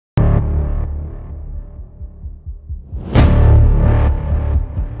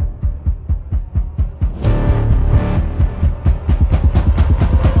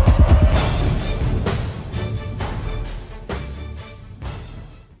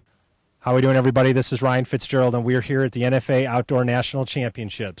How are we doing, everybody? This is Ryan Fitzgerald, and we're here at the NFA Outdoor National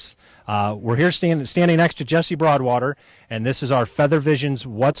Championships. We're here standing next to Jesse Broadwater, and this is our Feather Vision's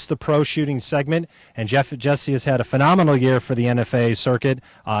What's the Pro Shooting segment. And Jesse has had a phenomenal year for the NFA circuit,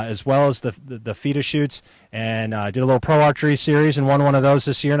 as well as the FITA shoots, and did a little pro archery series and won one of those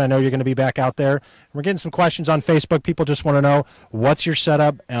this year, and I know you're going to be back out there. We're getting some questions on Facebook. People just want to know, what's your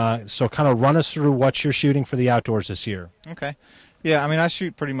setup? So kind of run us through what you're shooting for the outdoors this year. Okay. Yeah, I mean, I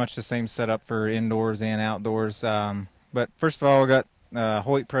shoot pretty much the same setup for indoors and outdoors. But first of all, I got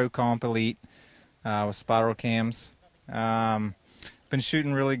Hoyt Pro Comp Elite with spiral cams. Been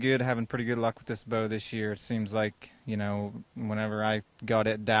shooting really good, having pretty good luck with this bow this year. It seems like, you know, whenever I got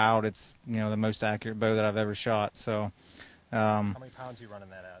it dialed, it's, you know, the most accurate bow that I've ever shot. So, how many pounds are you running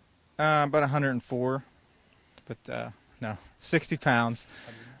that at? About 104, but no, 60 pounds.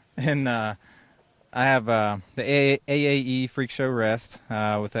 And I have the AAE Freak Show Rest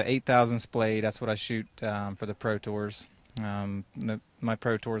with an 8,000 splade. That's what I shoot for the Pro Tours. My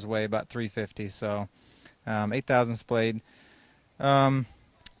Pro Tours weigh about 350, so 8,000 splade. Got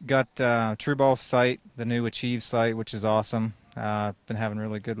True Ball sight, the new Achieve sight, which is awesome. Been having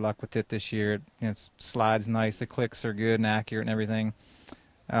really good luck with it this year. It slides nice, the clicks are good and accurate and everything.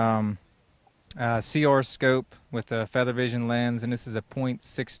 CR scope with a Feather Vision lens, and this is a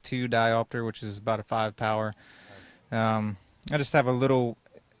 .62 diopter, which is about a 5 power. I just have a little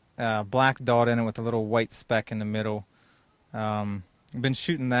black dot in it with a little white speck in the middle. I've been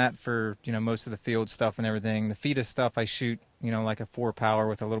shooting that for, you know, most of the field stuff and everything. The FITA stuff I shoot, you know, like a 4 power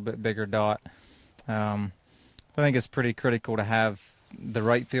with a little bit bigger dot. I think it's pretty critical to have the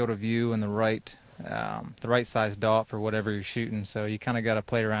right field of view and the right size dot for whatever you're shooting. So you kind of got to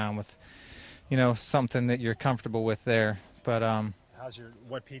play around with, you know, something that you're comfortable with there. But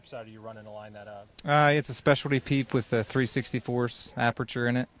what peep sight are you running to line that up? It's a specialty peep with a 3/64 aperture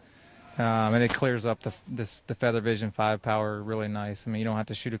in it, and it clears up the Feather Vision 5 power really nice. I mean, you don't have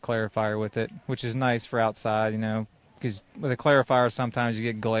to shoot a clarifier with it, which is nice for outside, you know, because with a clarifier sometimes you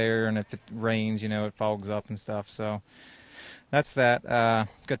get glare, and if it rains, you know, it fogs up and stuff. So that's that.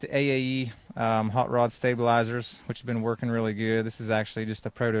 Got the AAE hot rod stabilizers, which have been working really good. This is actually just a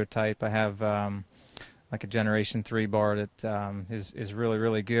prototype. I have like a Generation 3 bar that is really,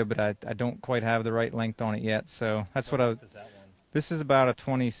 really good, but I don't quite have the right length on it yet. So that's what this is about a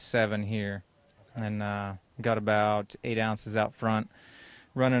 27 here. Okay. And got about 8 ounces out front.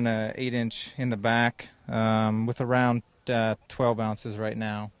 Running a 8-inch in the back with around 12 ounces right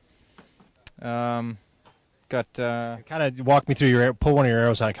now. Got kind of walk me through your pull one of your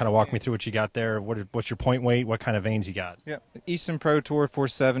arrows out and kind of walk me through what you got there. What's your point weight? What kind of vanes you got? Yeah, Eastern Pro Tour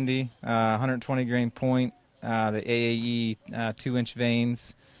 470, 120 grain point. The AAE 2-inch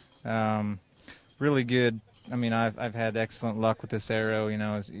vanes, really good. I mean, I've had excellent luck with this arrow. You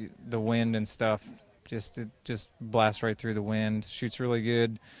know, the wind and stuff, it just blasts right through the wind. Shoots really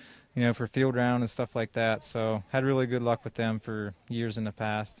good, you know, for field round and stuff like that. So had really good luck with them for years in the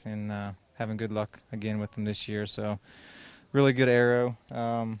past, and having good luck again with them this year. So really good arrow.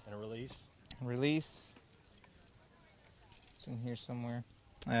 And a release? It's in here somewhere.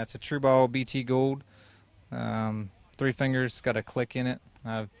 It's a True Ball BT Gold. 3 fingers, got a click in it.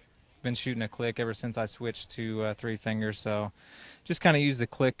 I've been shooting a click ever since I switched to 3 fingers. So just kind of use the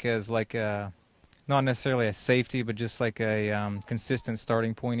click as like a, not necessarily a safety, but just like a consistent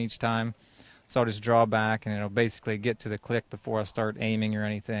starting point each time. So I'll just draw back, and it'll basically get to the click before I start aiming or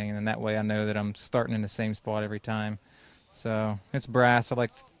anything, and then that way I know that I'm starting in the same spot every time. So it's brass. I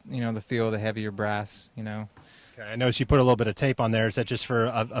like, you know, the feel of the heavier brass, you know. Okay, I noticed you put a little bit of tape on there. Is that just for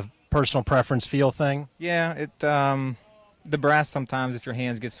a personal preference feel thing? Yeah, the brass sometimes, if your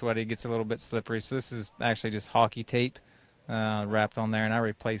hands get sweaty, it gets a little bit slippery. So this is actually just hockey tape wrapped on there, and I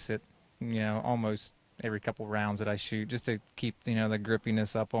replace it, you know, almost every couple rounds that I shoot, just to keep, you know, the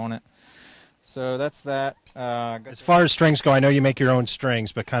grippiness up on it. So that's that. As far as strings go, I know you make your own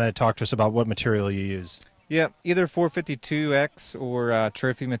strings, but kind of talk to us about what material you use. Yeah, either 452X or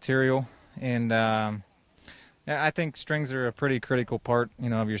trophy material. And I think strings are a pretty critical part, you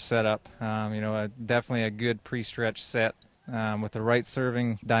know, of your setup. You know, definitely a good pre-stretch set with the right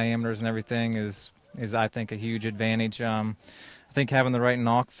serving diameters and everything is I think a huge advantage. I think having the right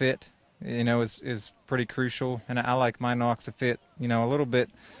nock fit, you know, is pretty crucial. And I like my nocks to fit, you know,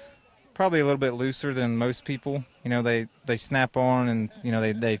 probably a little bit looser than most people. You know, they snap on, and, you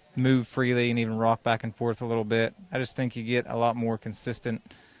know, they move freely and even rock back and forth a little bit. I just think you get a lot more consistent,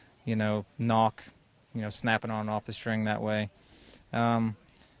 you know, nock, you know, snapping on and off the string that way.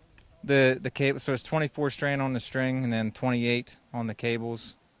 The cable, so it's 24 strand on the string and then 28 on the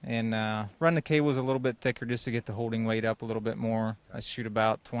cables. and run the cables a little bit thicker just to get the holding weight up a little bit more. I shoot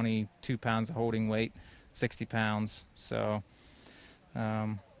about 22 pounds of holding weight, 60 pounds. So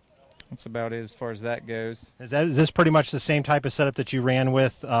that's about it as far as that goes. Is this pretty much the same type of setup that you ran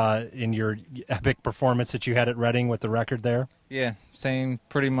with in your epic performance that you had at Reading with the record there? Yeah, same,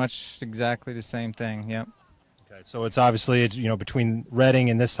 pretty much exactly the same thing. Yep. Okay, so it's obviously, you know, between Reading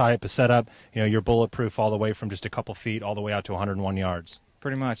and this type of setup, you know, you're bulletproof all the way from just a couple feet all the way out to 101 yards.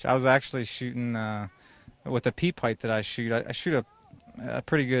 Pretty much. I was actually shooting with the peep height that I shoot. I shoot a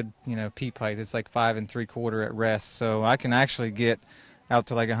pretty good, you know, peep height. It's like 5 3/4 at rest, so I can actually get out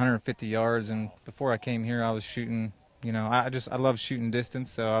to like 150 yards. And before I came here, I was shooting, you know, I love shooting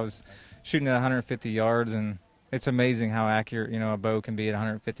distance, so I was shooting at 150 yards, and it's amazing how accurate, you know, a bow can be at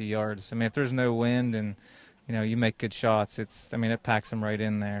 150 yards. I mean, if there's no wind and, you know, you make good shots, I mean, it packs them right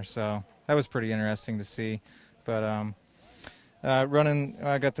in there. So that was pretty interesting to see. But running,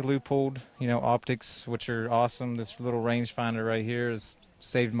 I got the loophole, you know, optics, which are awesome. This little rangefinder right here has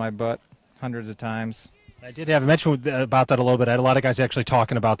saved my butt hundreds of times. I did have a mention about that a little bit. I had a lot of guys actually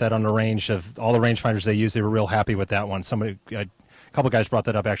talking about that on the range of all the rangefinders they use. They were real happy with that one. A couple guys brought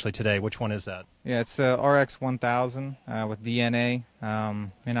that up actually today. Which one is that? Yeah, it's RX 1000 with DNA.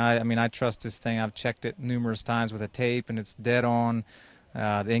 And I mean, I trust this thing. I've checked it numerous times with a tape, and it's dead on. The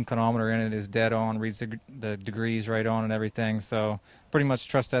inclinometer in it is dead on, reads the degrees right on and everything. So pretty much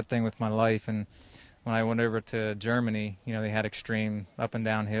trust that thing with my life. And when I went over to Germany, you know, they had extreme up and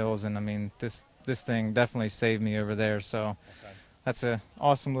down hills, and I mean, this thing definitely saved me over there. So that's an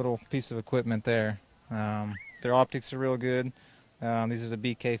awesome little piece of equipment there. Their optics are real good. These are the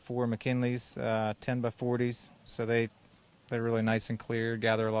BK4 McKinley's 10x40s, so they're really nice and clear,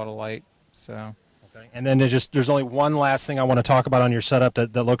 gather a lot of light. So. Okay. And then there's only one last thing I want to talk about on your setup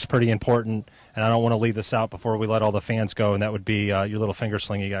that looks pretty important, and I don't want to leave this out before we let all the fans go, and that would be your little finger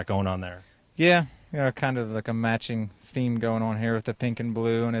sling you got going on there. Yeah, kind of like a matching theme going on here with the pink and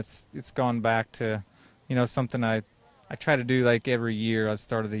blue, and it's gone back to, you know, something I try to do like every year. At the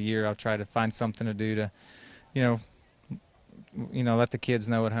start of the year, I'll try to find something to do to, you know, let the kids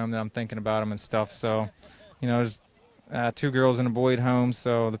know at home that I'm thinking about them and stuff. So, you know, there's 2 girls and a boy at home,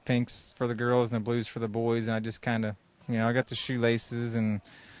 so the pinks for the girls and the blues for the boys, and I just kind of, you know, I got the shoelaces and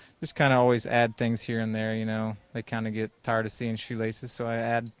just kind of always add things here and there. You know, they kind of get tired of seeing shoelaces, so I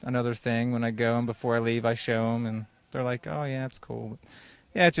add another thing when I go, and before I leave I show them, and they're like, oh yeah, it's cool. But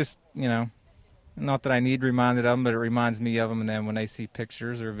yeah, it's just, you know, not that I need reminded of them, but it reminds me of them, and then when they see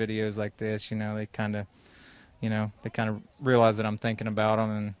pictures or videos like this, you know, they kind of realize that I'm thinking about them,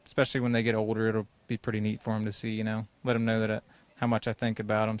 and especially when they get older, it'll be pretty neat for them to see, you know, let them know that how much I think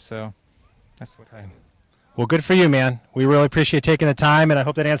about them. So that's what I. Well, good for you, man. We really appreciate taking the time, and I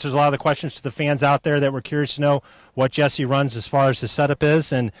hope that answers a lot of the questions to the fans out there that were curious to know what Jesse runs as far as his setup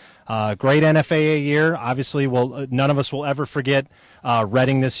is. And great NFAA year. Obviously, none of us will ever forget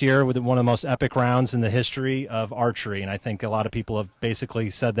Reading this year with one of the most epic rounds in the history of archery. And I think a lot of people have basically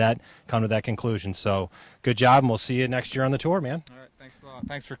said that, come to that conclusion. So good job, and we'll see you next year on the tour, man. All right, thanks a lot.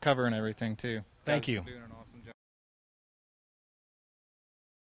 Thanks for covering everything, too. Thank you.